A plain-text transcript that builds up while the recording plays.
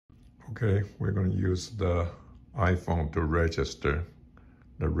Okay, we're going to use the iPhone to register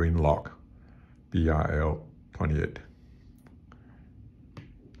the ring lock BRL28. The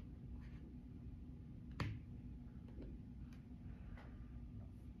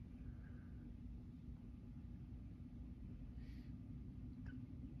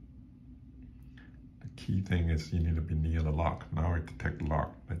key thing is you need to be near the lock. Now I detect the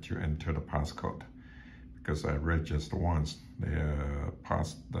lock that you enter the passcode. Because I registered once,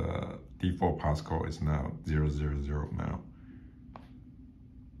 the default passcode is now 000 now.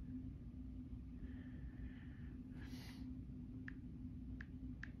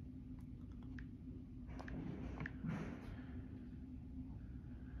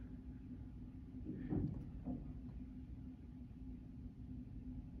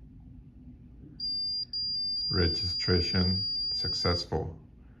 Registration successful.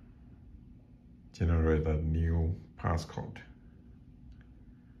 Generate a new passcode.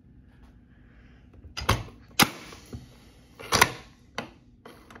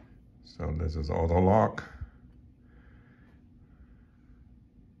 So this is auto lock.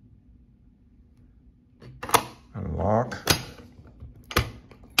 Unlock.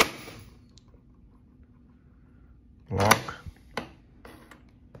 Lock.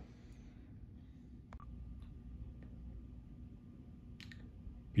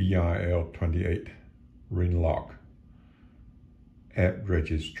 BRL28 ring lock. Add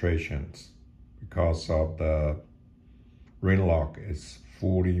registrations. Because of the ring lock is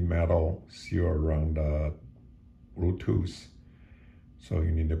fully metal, seal around the Bluetooth. So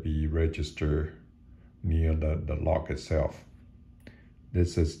you need to be registered near the lock itself.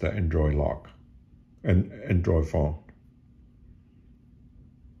 This is the Android lock, and Android phone.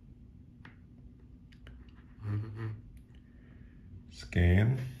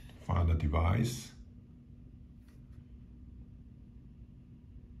 Scan, find the device.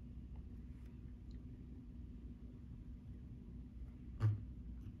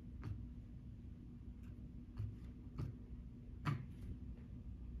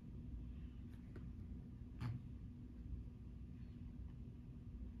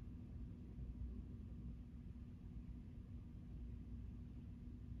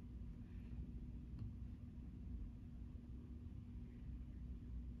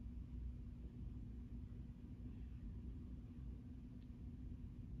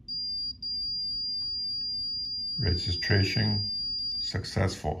 Registration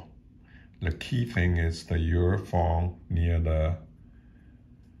successful. The key thing is that your phone near the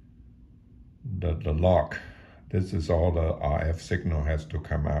lock. This is all the RF signal has to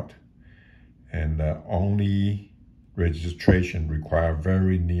come out. And only registration require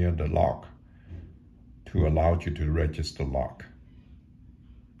very near the lock to allow you to register lock.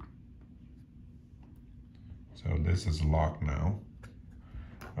 So this is locked now.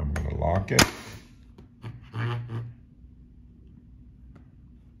 I'm gonna lock it.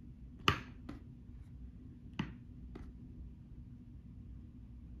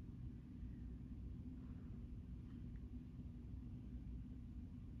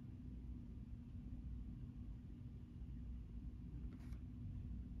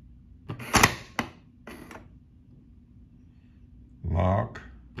 Lock.